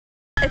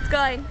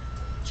going.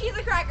 Cheese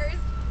or crackers?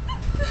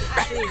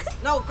 Cheese.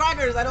 No,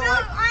 crackers. I don't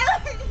like.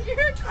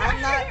 You're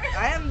I'm not.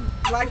 I am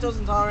lactose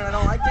intolerant. I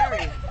don't like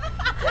dairy.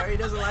 Dairy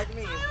doesn't like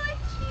me. I like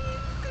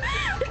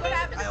cheese. What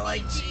happens? I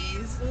like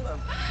cheese.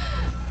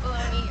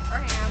 Bologna or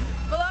ham?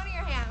 Bologna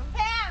or ham?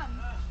 Ham!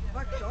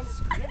 Fuck, don't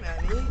scream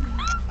at me.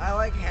 I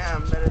like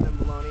ham better than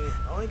bologna.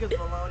 Only because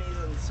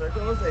bologna's in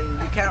circles and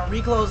you can't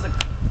reclose the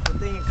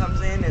thing it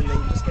comes in and then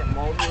you just get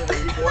moldy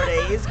within 4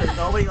 days because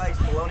nobody likes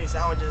bologna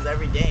sandwiches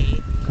every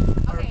day.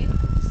 Okay.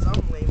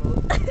 Some lame.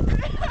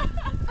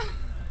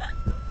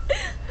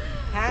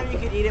 Ham, you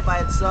can eat it by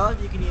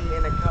itself, you can eat it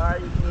in a car,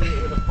 you can eat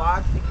it in a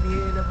box, you can eat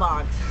it in a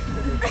box.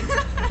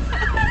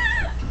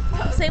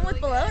 Same with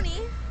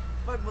bologna.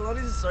 Fuck,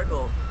 bologna's a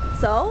circle.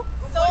 So?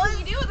 So what can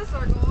you do with a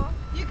circle?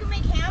 You can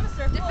make ham a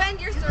circle. Defend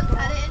your You circle. can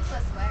cut it into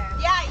a square.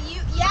 Yeah, you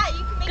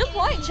can make Good it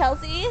point, into-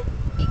 Chelsea.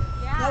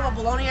 Yeah. No, but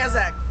bologna has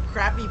that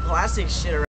crappy plastic shit around.